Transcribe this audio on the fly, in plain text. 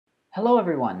Hello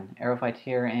everyone, Aerophite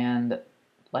here, and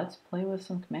let's play with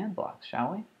some command blocks,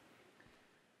 shall we?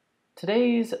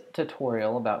 Today's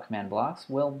tutorial about command blocks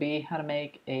will be how to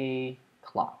make a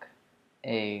clock.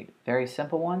 A very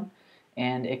simple one,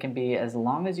 and it can be as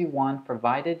long as you want,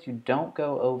 provided you don't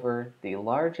go over the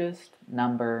largest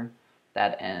number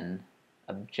that an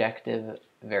objective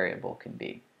variable can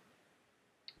be,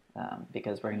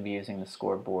 because we're going to be using the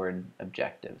scoreboard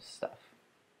objective stuff.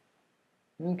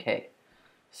 Okay,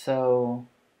 so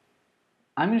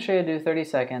I'm going to show you how to do 30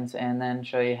 seconds and then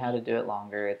show you how to do it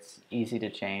longer. It's easy to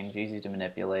change, easy to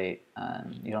manipulate.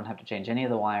 You don't have to change any of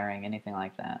the wiring, anything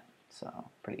like that. So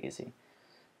pretty easy.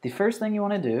 The first thing you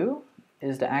want to do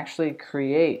is to actually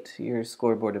create your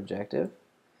scoreboard objective.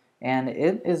 And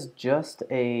it is just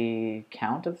a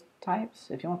count of types.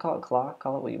 If you want to call it clock,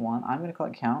 call it what you want. I'm going to call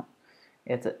it count.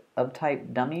 It's a of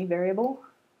type dummy variable,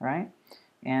 right?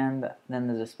 And then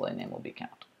the display name will be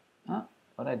count. Oh,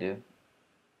 what'd I do?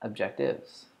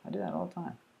 Objectives. I do that all the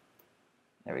time.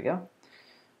 There we go.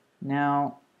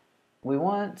 Now, we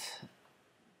want...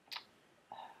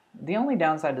 The only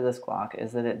downside to this clock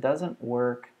is that it doesn't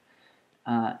work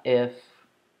if...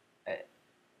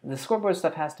 The scoreboard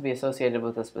stuff has to be associated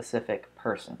with a specific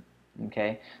person,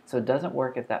 okay? So it doesn't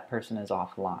work if that person is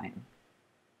offline.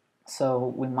 So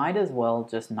we might as well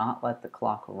just not let the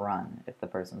clock run if the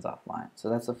person's offline. So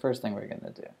that's the first thing we're going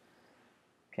to do.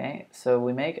 Okay, so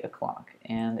we make a clock,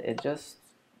 and it just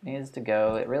needs to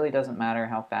go. It really doesn't matter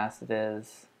how fast it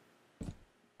is,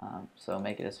 so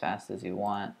make it as fast as you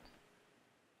want,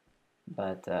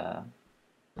 but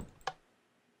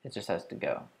it just has to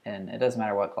go. And it doesn't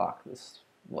matter what clock, this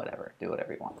whatever, do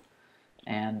whatever you want.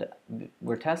 And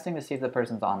we're testing to see if the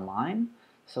person's online,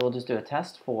 so we'll just do a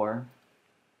test for,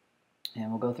 and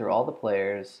we'll go through all the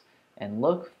players and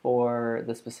look for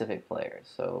the specific players.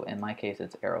 So in my case,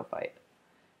 it's Aerophite.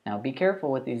 Now be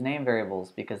careful with these name variables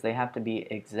because they have to be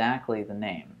exactly the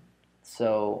name.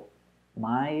 So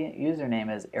my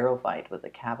username is Aerophite with a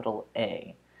capital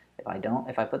A.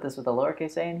 If I put this with a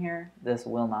lowercase a in here, this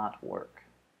will not work.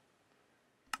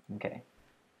 Okay,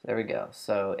 so there we go.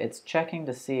 So it's checking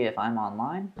to see if I'm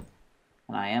online,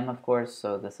 and I am, of course,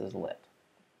 so this is lit.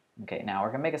 Okay, now we're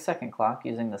going to make a second clock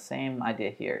using the same idea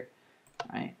here,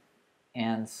 right?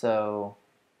 And so,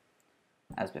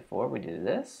 as before, we do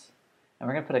this. And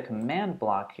we're going to put a command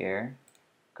block here,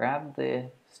 grab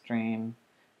the stream,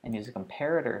 and use a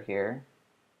comparator here,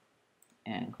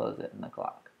 and close it in the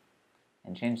clock.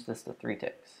 And change this to 3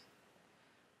 ticks.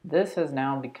 This has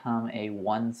now become a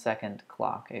 1 second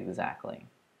clock exactly.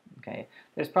 Okay,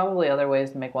 there's probably other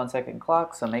ways to make 1 second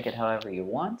clock, so make it however you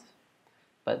want,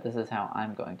 but this is how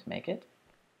I'm going to make it.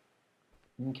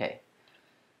 Okay,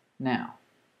 now,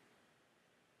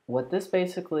 what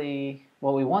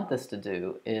we want this to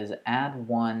do is add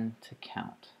 1 to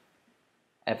count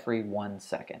every 1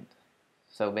 second.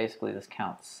 So basically this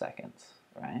counts seconds,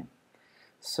 right?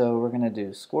 So we're going to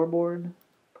do scoreboard,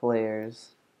 players,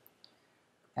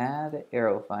 add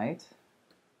Aerophite,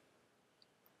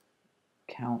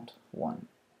 count 1.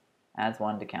 Adds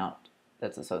 1 to count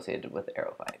that's associated with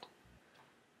Aerophite.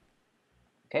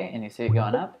 Okay, and you see it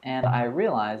going up, and I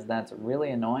realize that's really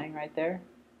annoying right there.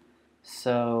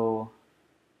 So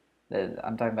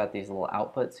I'm talking about these little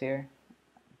outputs here,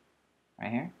 right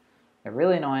here. They're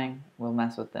really annoying. We'll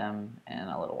mess with them in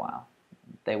a little while.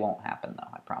 They won't happen though,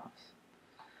 I promise,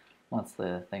 once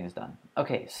the thing is done.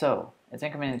 Okay, so it's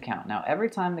incrementing the count. Now every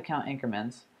time the count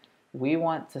increments, we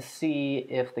want to see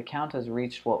if the count has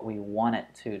reached what we want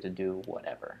it to do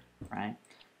whatever, right?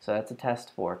 So that's a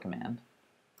test for command.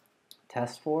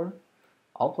 Test for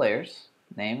all players,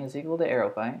 name is equal to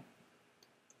Aerophite.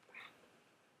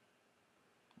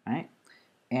 Right?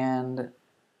 And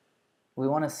we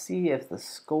want to see if the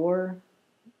score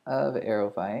of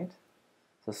Aerophite,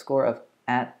 the score of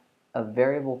at a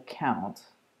variable count,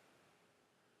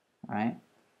 right?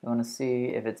 We want to see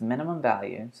if its minimum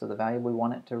value, so the value we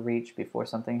want it to reach before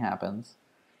something happens,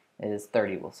 is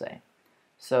 30, we'll say.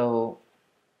 So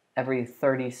every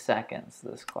 30 seconds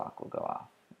this clock will go off,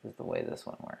 is the way this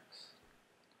one works.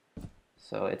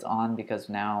 So it's on because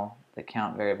now the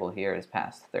count variable here is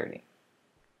past 30.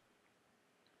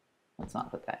 Let's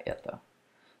not put that yet though.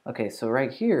 Okay, so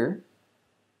right here,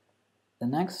 the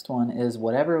next one is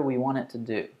whatever we want it to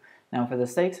do. Now for the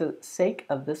sake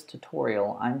of this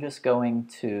tutorial, I'm just going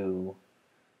to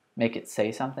make it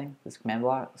say something, this command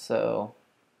block. So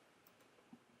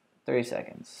 30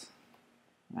 seconds,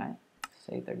 right?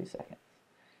 Say 30 seconds.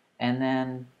 And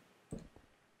then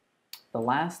the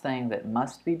last thing that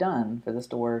must be done for this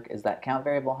to work is that count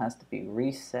variable has to be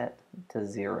reset to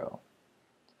 0.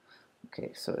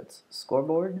 Okay, so it's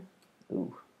scoreboard,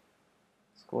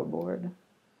 scoreboard,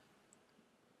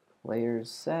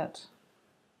 players set,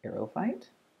 Aerophite,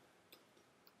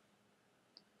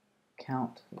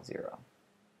 count 0.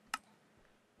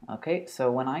 Okay,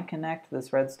 so when I connect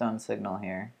this redstone signal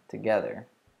here together,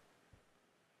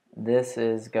 this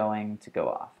is going to go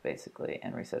off basically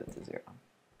and reset it to 0.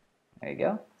 There you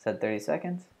go, said 30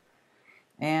 seconds.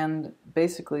 And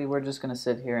basically we're just going to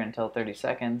sit here until 30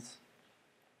 seconds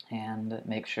and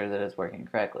make sure that it's working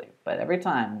correctly. But every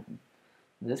time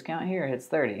this count here hits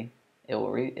 30, it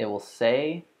will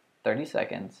say 30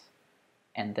 seconds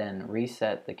and then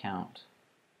reset the count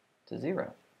to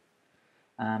 0.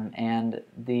 And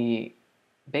the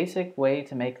basic way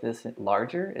to make this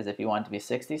larger is if you want it to be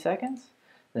 60 seconds,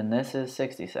 then this is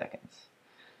 60 seconds.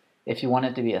 If you want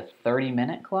it to be a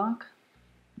 30-minute clock,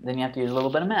 then you have to use a little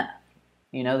bit of math.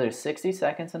 You know there's 60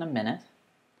 seconds in a minute,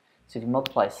 so if you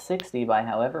multiply 60 by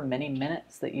however many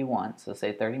minutes that you want, so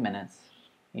say 30 minutes,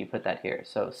 you put that here.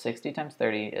 So 60 times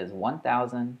 30 is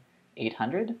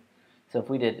 1,800. So if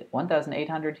we did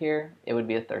 1,800 here, it would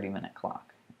be a 30-minute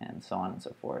clock, and so on and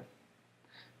so forth.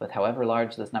 With however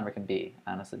large this number can be.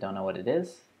 I honestly don't know what it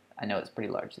is. I know it's pretty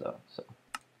large though. So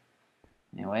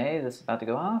anyway, this is about to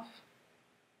go off.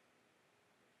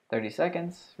 30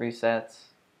 seconds, resets,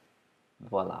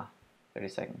 voila,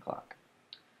 30-second clock.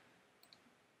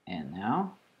 And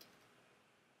now,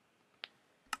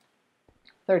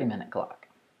 30-minute clock.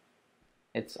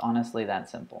 It's honestly that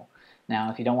simple.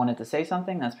 Now, if you don't want it to say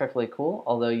something, that's perfectly cool,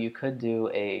 although you could do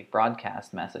a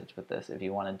broadcast message with this if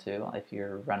you wanted to, if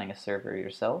you're running a server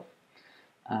yourself.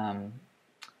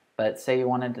 But say you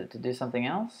wanted it to do something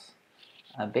else,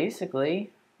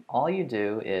 basically, all you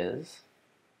do is,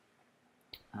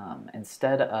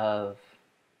 instead of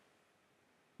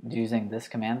using this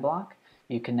command block,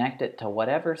 you connect it to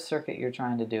whatever circuit you're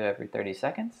trying to do every 30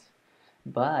 seconds.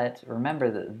 But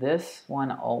remember that this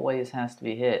one always has to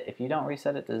be hit. If you don't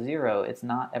reset it to 0, it's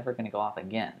not ever going to go off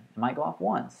again. It might go off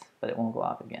once, but it won't go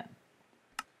off again.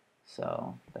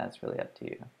 So that's really up to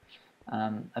you.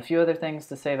 A few other things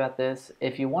to say about this.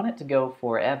 If you want it to go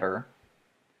forever,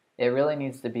 it really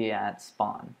needs to be at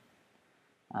spawn.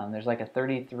 There's like a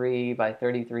 33 by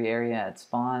 33 area at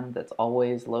spawn that's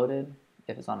always loaded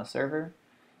if it's on a server.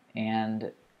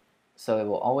 And so it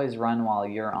will always run while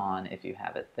you're on if you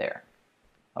have it there,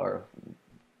 or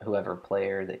whoever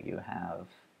player that you have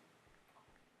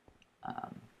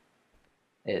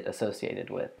it associated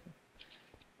with.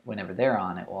 Whenever they're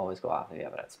on, it will always go off if you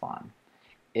have it at spawn.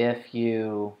 If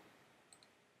you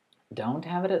don't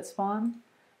have it at spawn,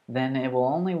 then it will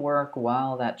only work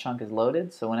while that chunk is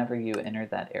loaded, so whenever you enter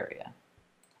that area.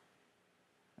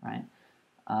 Right?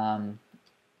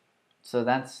 So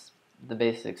that's the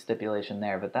basic stipulation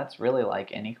there, but that's really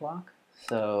like any clock,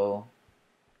 so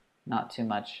not too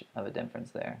much of a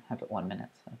difference there. Have it 1 minute,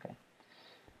 okay.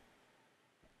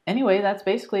 Anyway, that's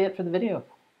basically it for the video.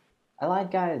 I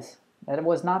lied, guys. That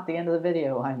was not the end of the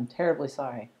video. I'm terribly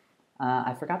sorry.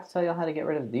 I forgot to tell you how to get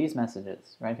rid of these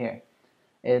messages right here.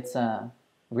 It's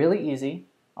really easy.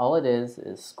 All it is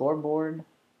scoreboard,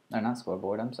 or not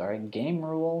scoreboard, I'm sorry, game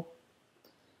rule,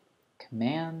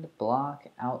 command block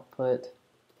output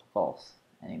false,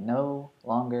 and you no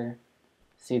longer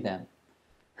see them.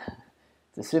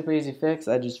 It's a super easy fix.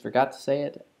 I just forgot to say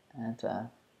it, and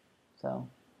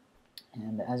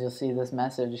and as you'll see, this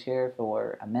message here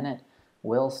for a minute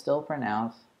will still print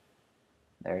out.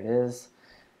 There it is,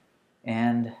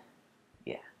 and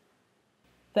yeah.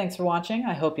 Thanks for watching.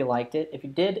 I hope you liked it. If you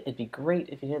did, it'd be great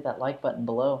if you hit that like button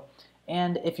below,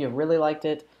 and if you really liked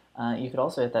it, you could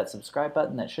also hit that subscribe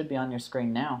button that should be on your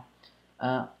screen now.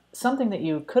 Something that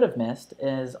you could have missed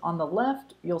is on the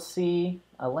left you'll see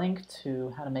a link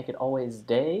to how to make it always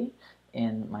day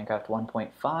in Minecraft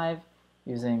 1.5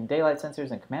 using daylight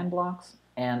sensors and command blocks,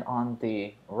 and on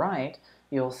the right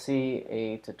you'll see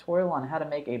a tutorial on how to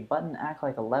make a button act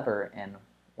like a lever in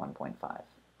 1.5.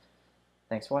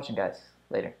 Thanks for watching, guys.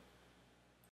 Later.